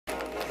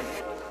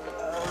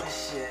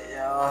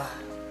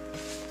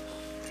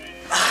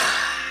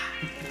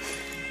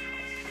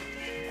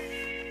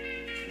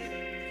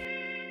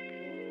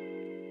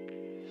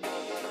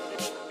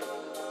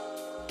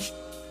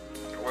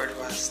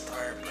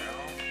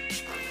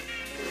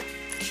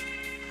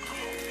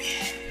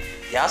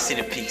Y'all see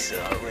the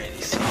pizza already.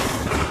 See?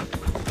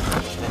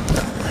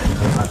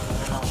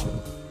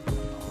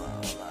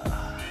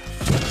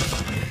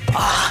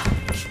 Ah,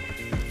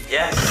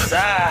 yes,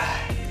 sir.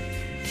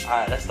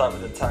 Alright, let's start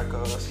with the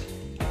tacos.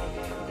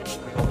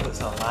 We're gonna put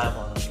some lime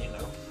on them, you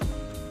know.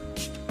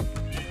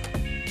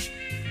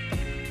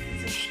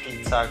 These are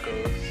street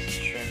tacos,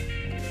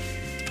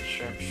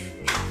 shrimp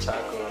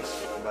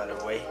tacos, by the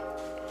way.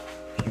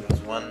 If you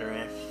was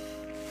wondering,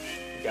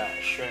 we got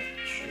shrimp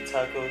street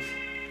tacos,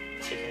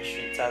 chicken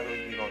street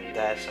tacos. We're gonna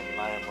dash some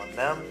lime on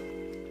them.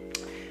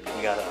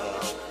 We got a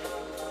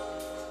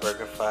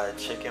burger fried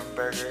chicken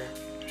burger,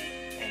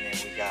 and then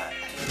we got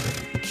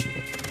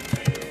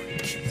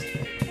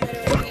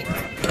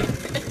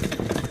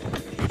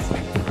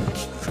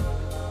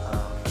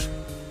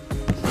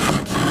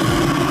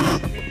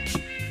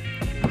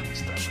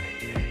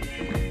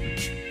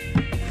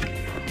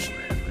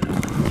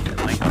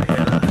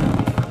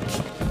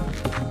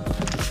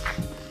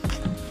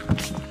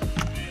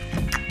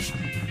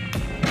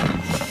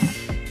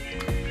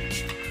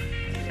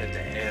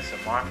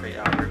for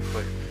y'all real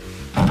quick.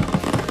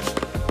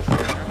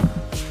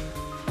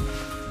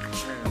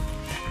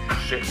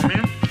 Shit,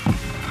 man.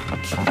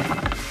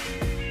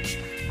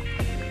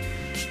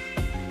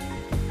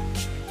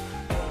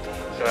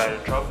 So I had a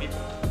trophy.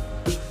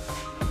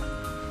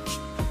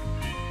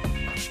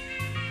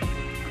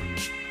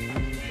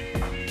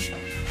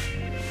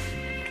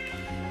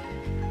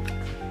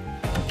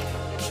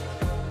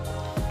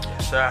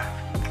 Yes, sir.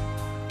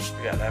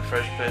 We got that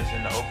first place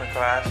in the open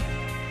class.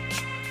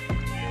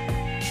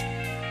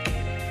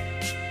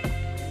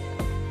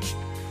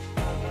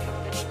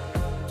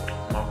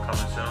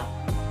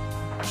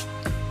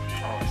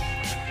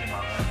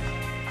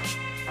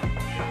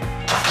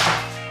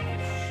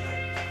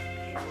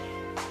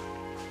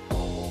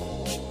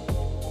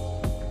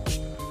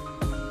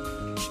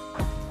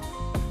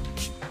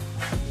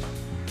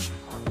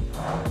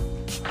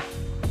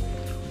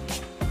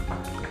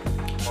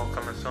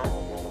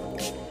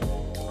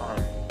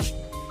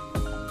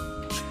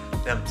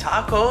 Them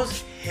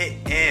tacos hit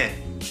in.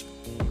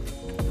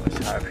 Let's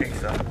try a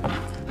pizza.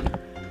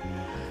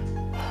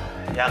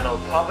 Y'all know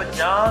Papa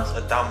John's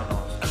or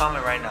Domino's?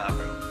 Comment right now,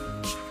 bro.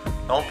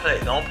 Don't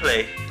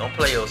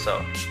play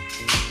yourself.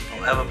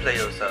 Don't ever play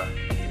yourself.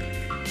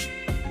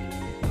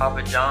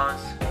 Papa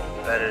John's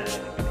better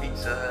than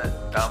Pizza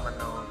Hut,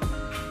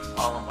 Domino's,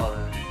 all them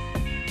others.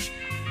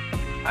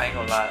 I ain't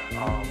gonna lie.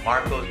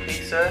 Marco's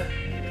Pizza,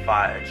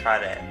 fire. Try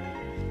that.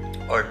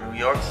 Or New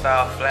York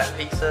style flat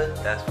pizza,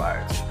 that's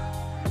fire too.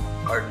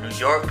 Or New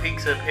York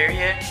pizza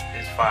period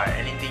is fire.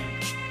 Anything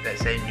that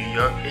say New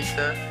York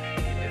pizza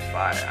is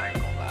fire, I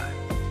ain't gonna lie.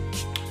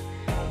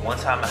 One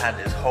time I had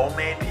this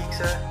homemade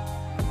pizza.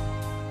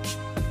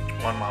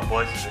 One of my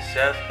boys is a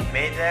chef, he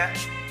made that,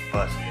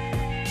 busted.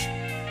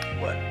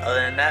 But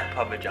other than that,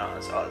 Papa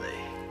John's all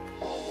day.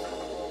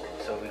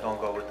 So we gonna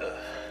go with the,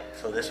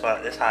 so this how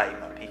I eat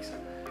my pizza.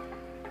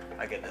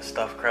 I get the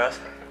stuffed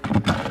crust.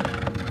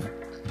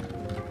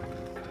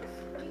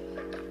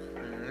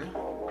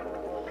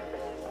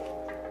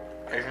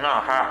 It's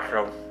not hot,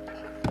 so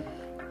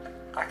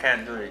I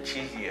can't do the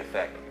cheesy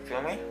effect. You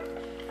feel me?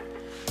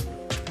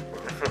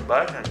 It's a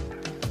blessing.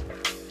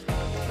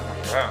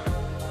 Yeah.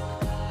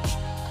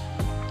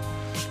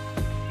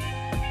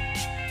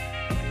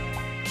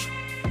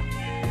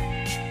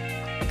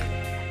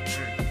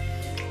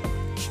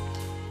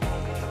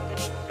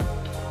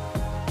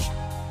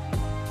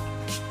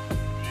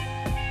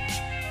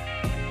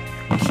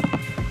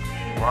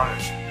 Water.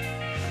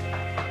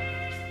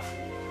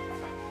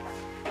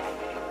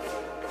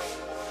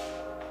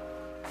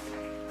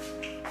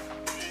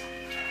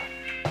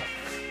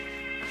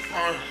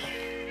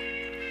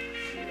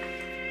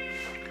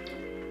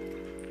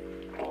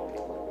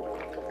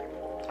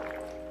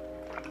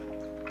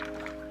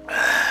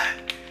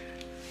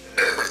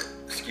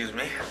 Excuse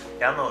me.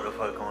 Y'all know what the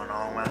fuck going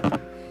on, man.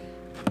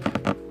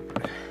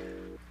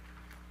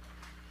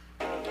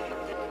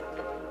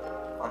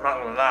 I'm not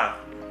gonna lie.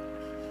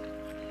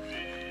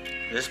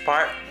 This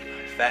part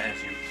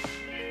fattens you.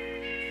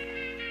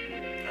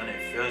 And it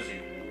fills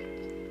you.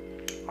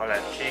 All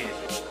that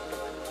cheese.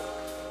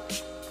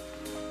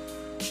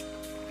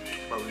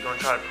 But we're gonna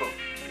try to put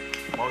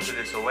most of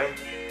this away.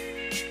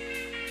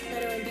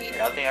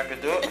 Y'all think I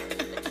could do it?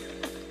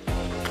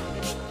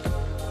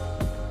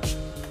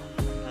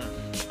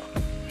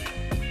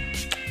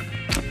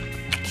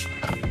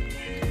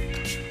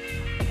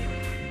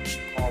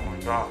 Oh my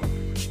god.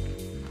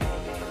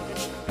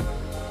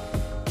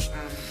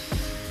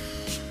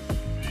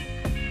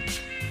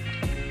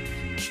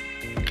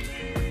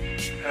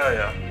 Hell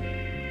yeah.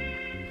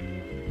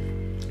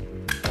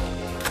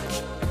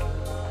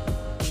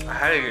 I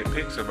had to get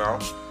pizza, bro.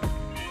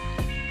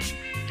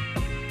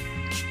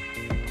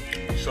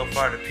 So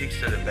far, the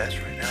pizza the best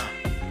right now.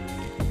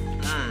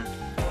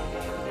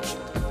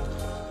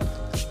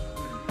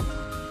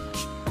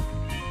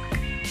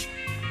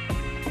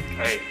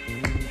 Hey,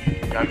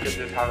 y'all get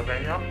this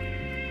jalapeno?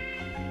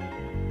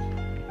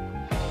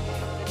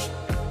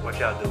 What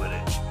y'all do with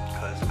it?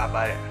 Cause I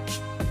buy it.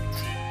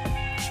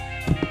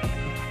 I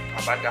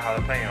like the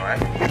jalapeno, right?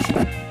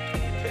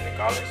 Take the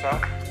garlic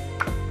sauce.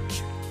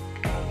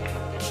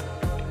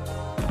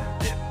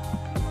 Dip.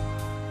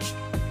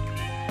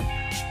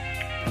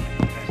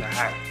 That's a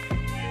hack.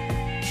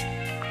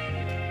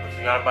 But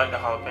you gotta bite the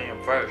jalapeno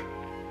first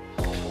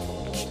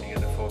to get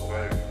the full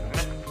flavor.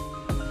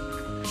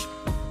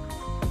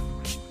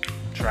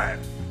 Try it.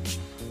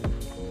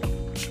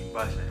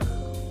 Bust it.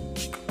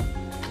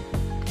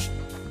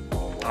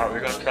 Alright,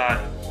 we're gonna try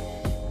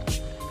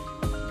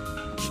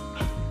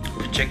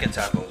the chicken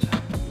tacos.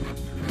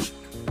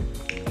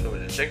 So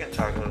with the chicken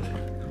tacos,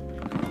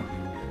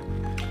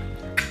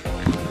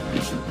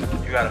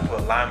 you gotta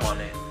put lime on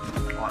it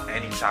on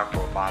any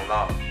taco by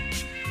law.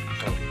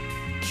 So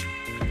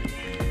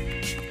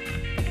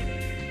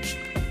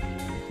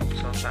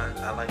sometimes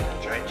I like to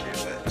drench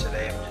it, but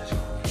today I'm just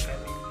gonna keep it.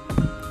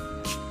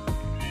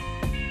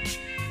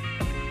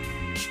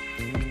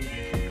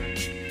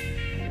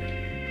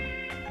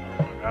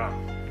 Oh my god.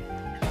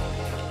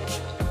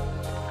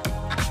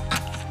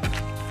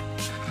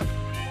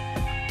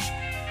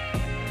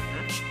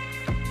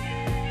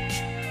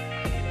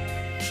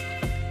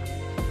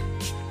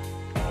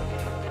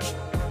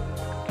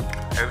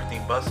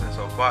 Everything busting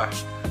so far. It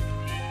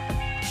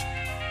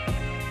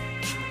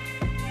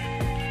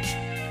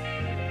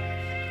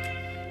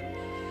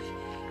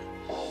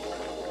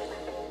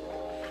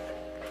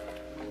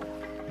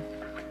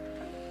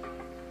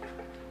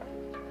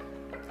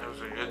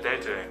was a good day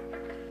today.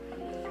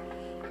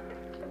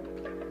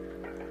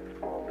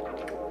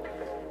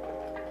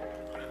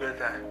 A good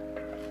day.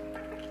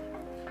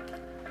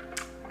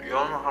 You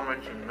don't know how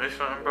much you miss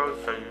something, bro,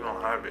 so you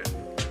don't have it.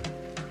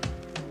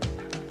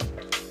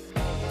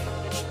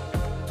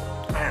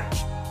 Man,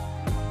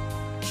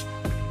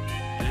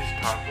 these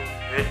tacos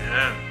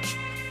hitting.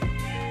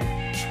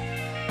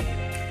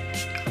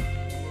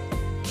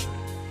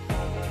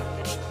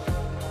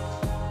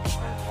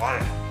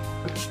 Water.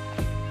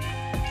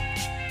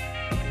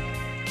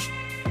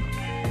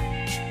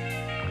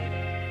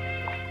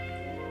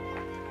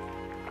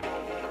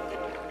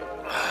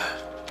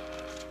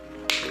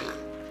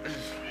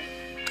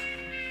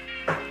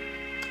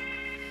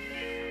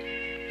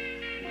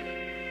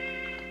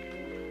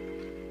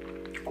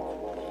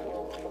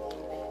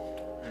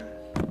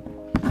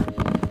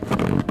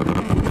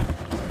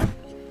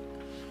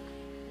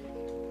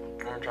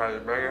 Try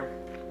the burger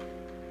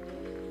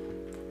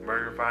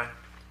fry.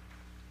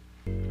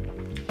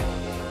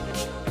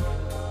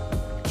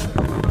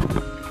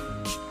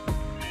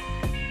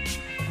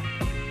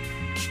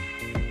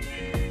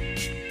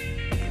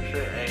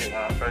 Shit ain't when I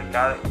first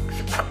got it.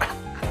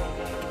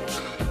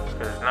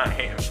 Cause it's not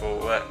hitting for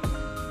what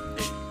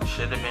it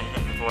should have been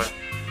hitting for.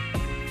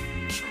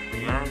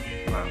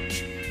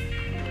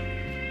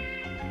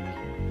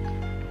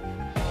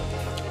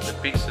 The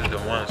pizza's the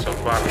one so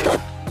far.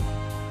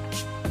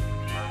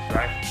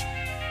 Right?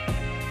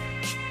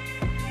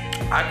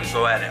 I could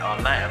go at it all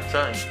night, I'm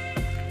telling you.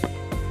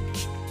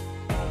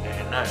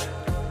 Ain't nothing.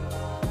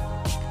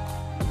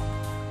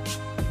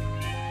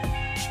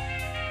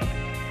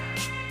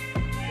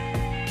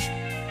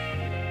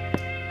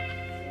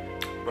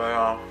 But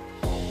I'm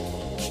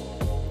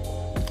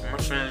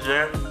gonna finish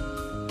there.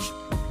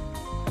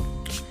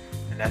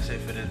 And that's it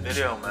for this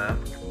video, man.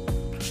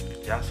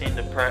 Y'all seen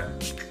the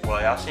prep.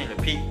 Well, y'all seen the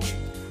peak week.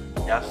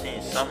 Y'all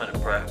seen some of the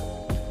prep.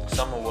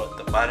 Some of what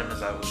the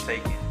vitamins I was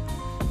taking,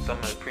 some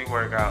of the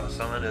pre-workout,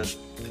 some of the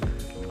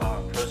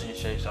protein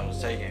shakes I was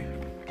taking.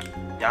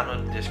 Y'all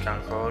know the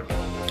discount code.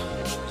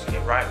 Let's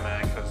get right,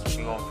 man, because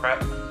we gonna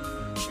prep.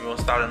 We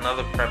gonna start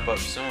another prep up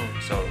soon,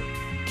 so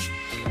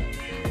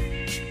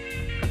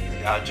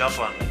y'all jump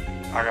on it.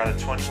 I got a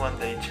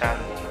 21-day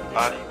challenge,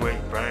 body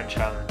weight burn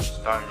challenge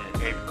starting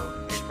in April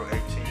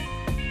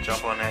 18th.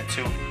 Jump on that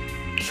too.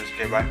 Let's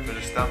get right for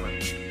the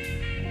stomach.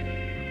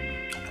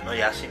 I know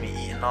y'all see me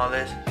eating all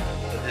this.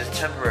 But this is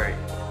temporary.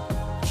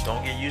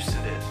 Don't get used to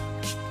this.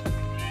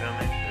 Feel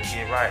me? Let's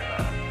get right,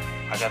 man.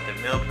 I got the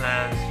meal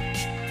plans.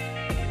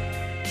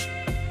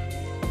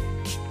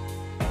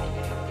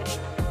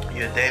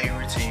 Your daily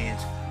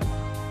routines.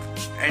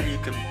 And you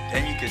can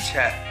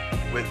chat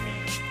with me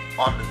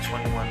on the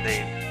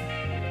 21-day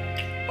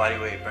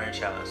bodyweight burn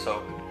challenge.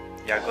 So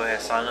y'all go ahead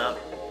and sign up.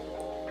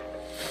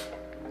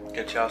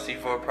 Get y'all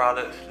C4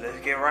 products. Let's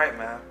get right,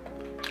 man.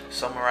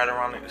 Summer right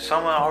around the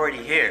summer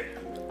already here.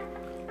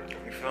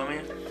 You feel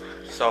me?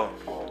 So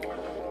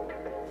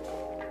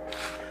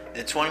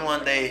the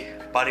 21-day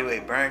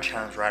bodyweight burn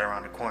challenge right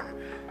around the corner.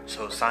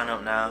 So sign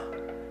up now.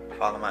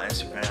 Follow my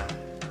Instagram.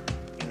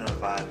 You know the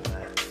vibes,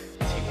 man.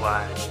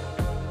 Twhy.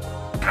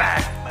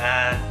 Back,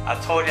 man. I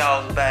told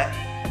y'all I was back,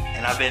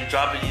 and I've been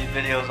dropping these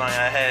videos on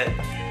your head.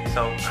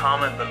 So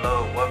comment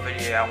below what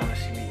video y'all want to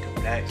see me do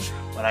next.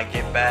 When I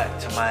get back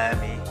to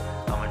Miami,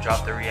 I'm gonna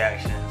drop the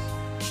reactions.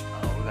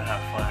 We're gonna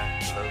have fun,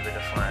 a little bit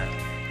of fun.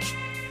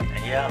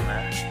 And yeah,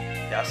 man.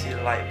 Y'all see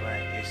the light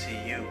button, you see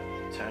you,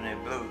 turn it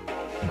blue.